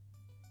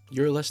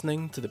You're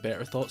listening to the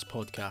Better Thoughts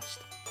podcast,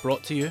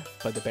 brought to you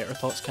by the Better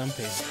Thoughts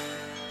campaign.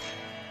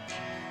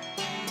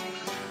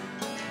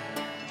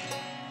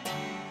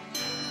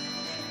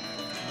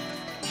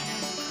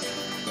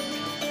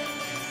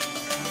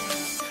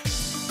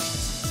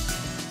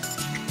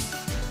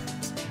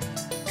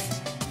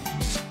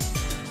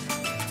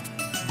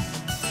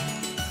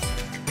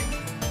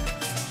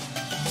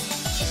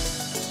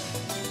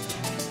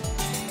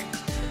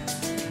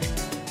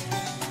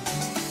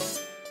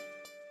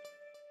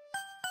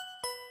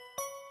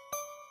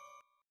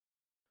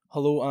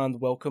 Hello and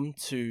welcome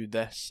to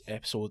this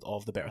episode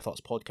of the Better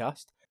Thoughts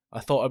podcast. I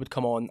thought I would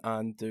come on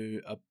and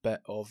do a bit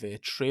of a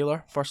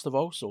trailer first of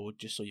all, so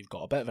just so you've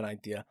got a bit of an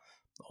idea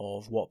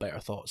of what Better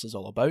Thoughts is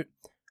all about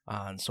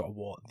and sort of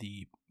what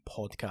the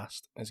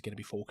podcast is going to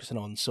be focusing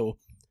on. So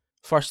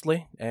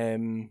firstly,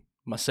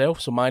 myself,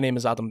 so my name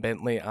is Adam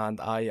Bentley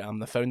and I am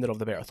the founder of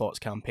the Better Thoughts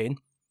campaign.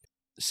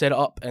 Set it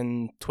up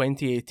in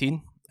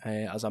 2018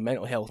 as a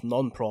mental health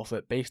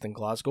non-profit based in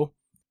Glasgow.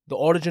 The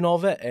origin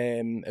of it,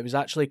 it was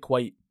actually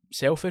quite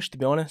selfish, to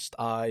be honest.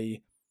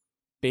 I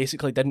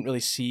basically didn't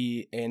really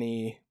see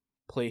any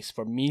place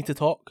for me to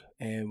talk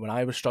when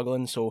I was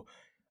struggling, so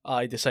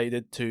I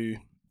decided to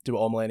do what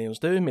all millennials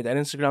do, made an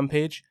Instagram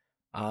page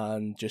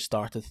and just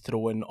started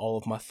throwing all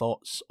of my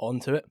thoughts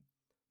onto it.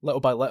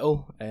 Little by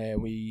little, I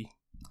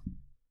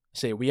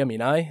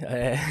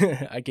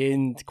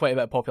gained quite a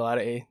bit of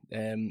popularity,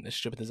 as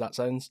stupid as that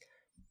sounds,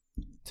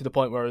 to the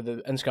point where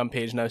the Instagram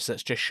page now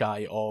sits just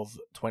shy of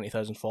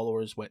 20,000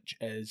 followers, which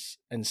is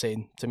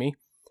insane to me.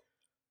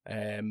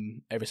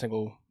 Every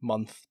single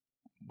month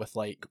with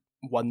like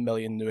 1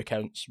 million new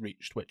accounts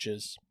reached, which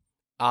is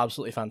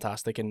absolutely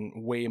fantastic and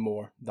way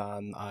more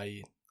than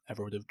I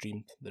ever would have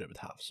dreamed that it would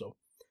have. So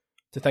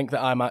to think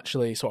that I'm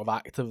actually sort of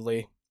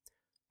actively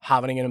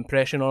having an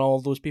impression on all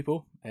of those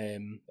people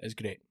is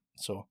great.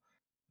 So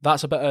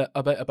that's a bit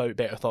about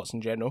Better Thoughts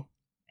in general.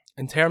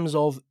 In terms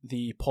of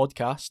the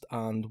podcast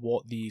and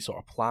what the sort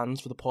of plans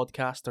for the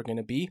podcast are going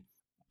to be,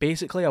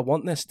 basically I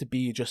want this to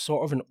be just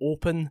sort of an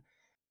open,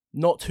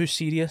 not too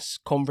serious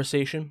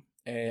conversation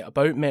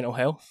about mental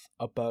health,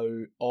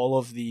 about all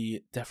of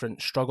the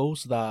different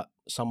struggles that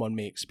someone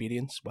may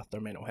experience with their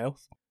mental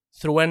health.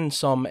 Throw in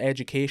some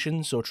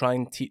education, so try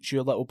and teach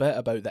you a little bit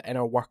about the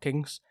inner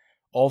workings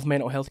of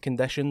mental health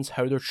conditions,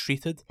 how they're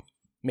treated,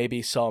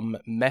 maybe some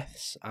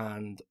myths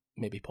and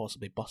maybe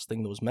possibly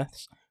busting those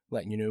myths,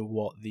 letting you know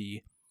what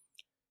the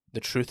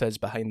truth is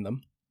behind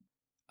them.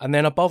 And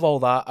then above all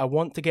that, I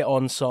want to get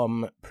on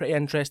some pretty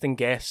interesting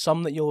guests,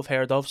 some that you'll have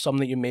heard of, some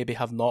that you maybe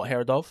have not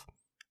heard of,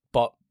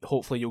 but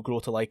hopefully you'll grow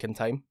to like in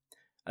time.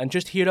 And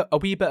just hear a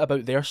wee bit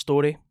about their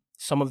story,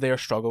 some of their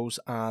struggles,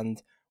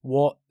 and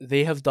what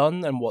they have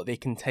done and what they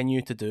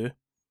continue to do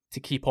to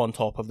keep on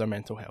top of their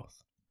mental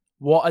health.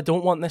 What I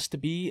don't want this to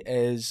be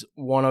is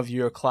one of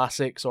your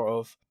classic sort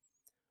of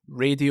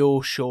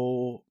radio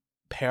show,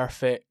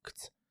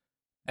 perfect,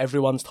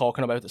 everyone's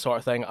talking about it sort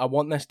of thing. I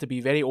want this to be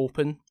very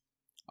open.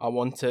 I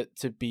want it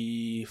to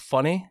be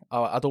funny.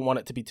 I don't want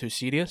it to be too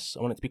serious.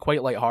 I want it to be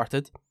quite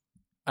lighthearted.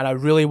 And I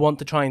really want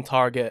to try and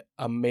target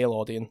a male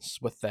audience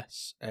with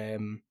this.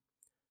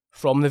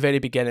 From the very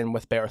beginning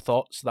with Better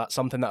Thoughts, that's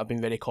something that I've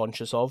been very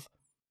conscious of.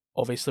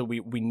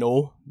 Obviously, we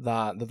know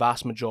that the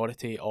vast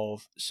majority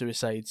of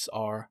suicides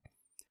are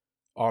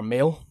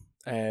male,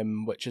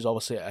 which is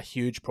obviously a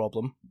huge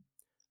problem.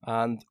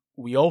 And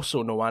we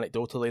also know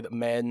anecdotally that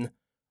men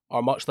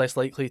are much less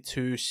likely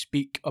to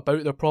speak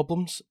about their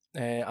problems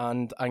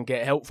and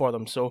get help for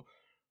them. So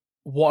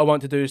what I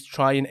want to do is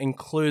try and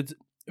include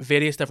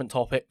various different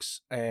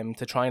topics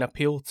to try and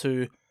appeal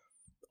to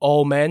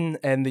all men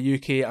in the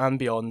UK and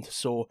beyond.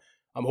 So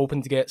I'm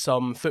hoping to get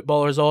some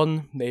footballers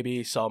on,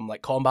 maybe some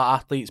like combat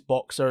athletes,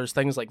 boxers,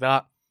 things like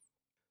that,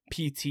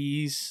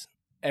 PTs,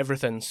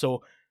 everything.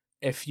 So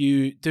if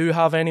you do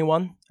have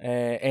anyone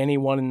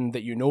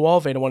that you know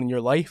of, anyone in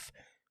your life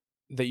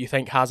that you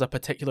think has a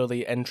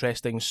particularly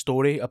interesting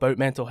story about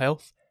mental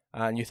health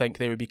and you think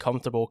they would be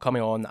comfortable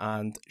coming on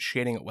and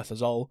sharing it with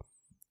us all,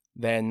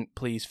 then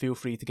please feel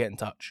free to get in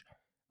touch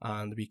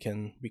and we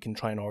can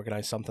try and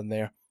organise something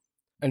there.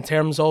 In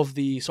terms of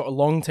the sort of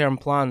long-term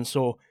plan,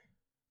 so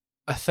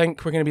I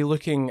think we're going to be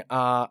looking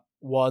at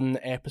one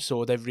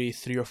episode every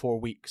 3 or 4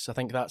 weeks. I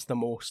think that's the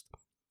most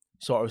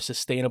sort of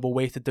sustainable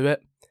way to do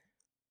it.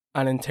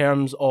 And in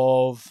terms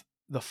of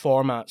the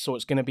format, so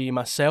it's going to be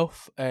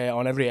myself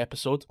on every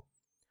episode.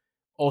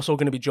 Also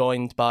going to be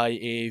joined by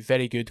a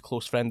very good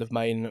close friend of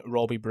mine,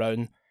 Robbie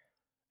Brown,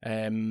 if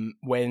and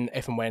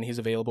when he's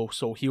available.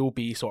 So he'll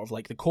be sort of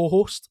like the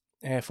co-host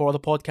for the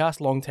podcast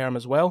long term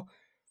as well.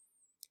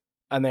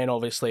 And then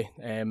obviously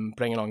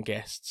bringing on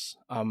guests.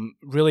 I'm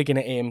really going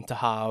to aim to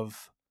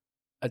have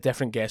a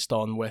different guest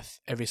on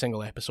with every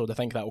single episode. I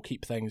think that will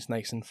keep things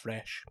nice and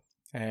fresh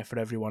for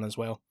everyone as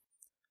well.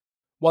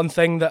 One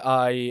thing that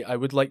I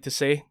would like to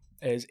say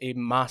is a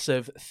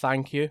massive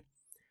thank you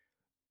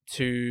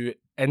to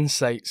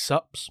Insight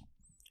Sups,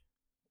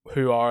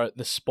 who are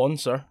the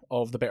sponsor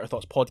of the Better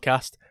Thoughts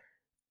podcast.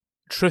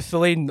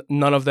 truthfully,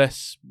 none of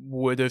this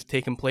would have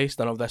taken place.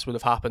 None of this would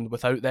have happened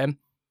without them.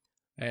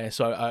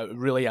 So I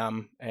really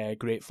am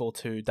grateful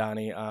to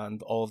Danny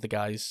and all of the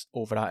guys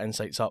over at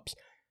Insights Ups.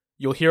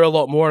 You'll hear a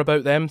lot more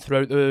about them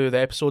throughout the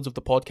episodes of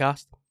the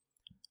podcast.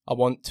 I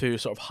want to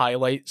sort of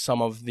highlight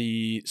some of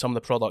the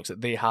products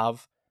that they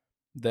have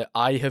that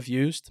I have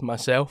used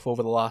myself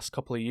over the last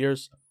couple of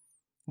years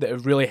that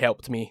have really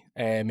helped me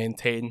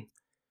maintain,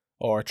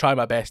 or try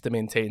my best to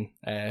maintain,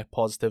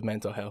 positive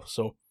mental health.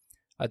 So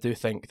I do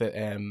think that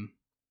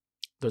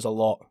there's a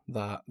lot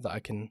that I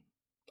can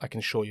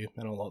show you,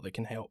 and a lot that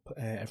can help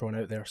everyone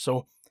out there.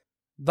 So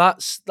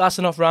that's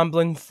enough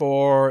rambling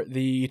for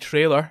the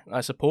trailer,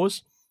 I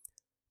suppose.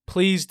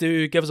 Please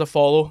do give us a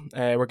follow.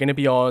 We're going to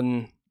be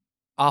on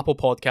Apple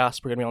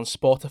Podcasts. We're going to be on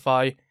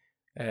Spotify.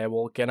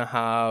 We're going to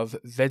have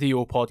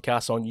video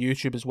podcasts on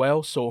YouTube as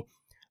well. So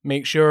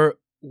make sure,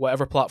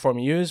 whatever platform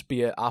you use,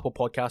 be it Apple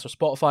Podcasts or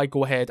Spotify,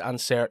 go ahead and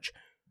search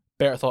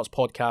Better Thoughts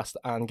Podcast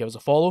and give us a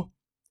follow.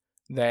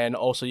 Then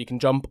also you can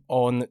jump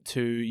on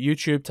to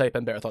YouTube, type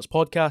in Better Thoughts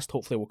Podcast,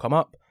 hopefully it will come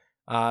up,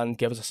 and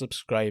give us a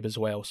subscribe as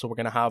well. So we're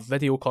going to have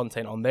video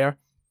content on there,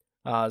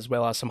 as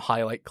well as some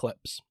highlight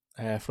clips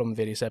from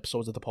various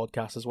episodes of the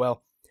podcast as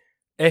well.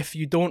 If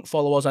you don't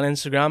follow us on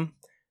Instagram,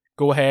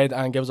 go ahead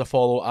and give us a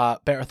follow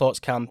at Better Thoughts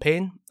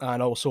Campaign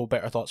and also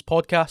Better Thoughts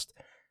Podcast.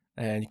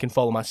 And you can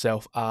follow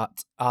myself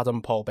at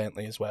Adam Paul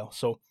Bentley as well.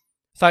 So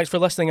thanks for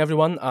listening,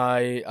 everyone.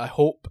 I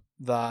hope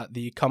that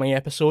the coming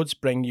episodes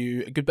bring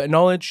you a good bit of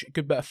knowledge, a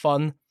good bit of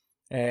fun,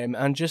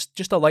 and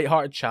just a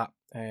light-hearted chat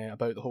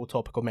about the whole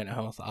topic of mental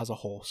health as a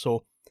whole.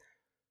 So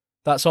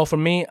that's all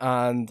from me,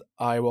 and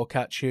I will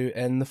catch you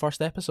in the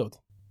first episode.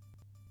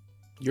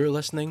 You're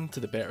listening to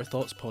the Better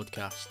Thoughts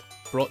Podcast,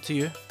 brought to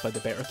you by the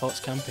Better Thoughts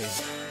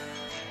Campaign.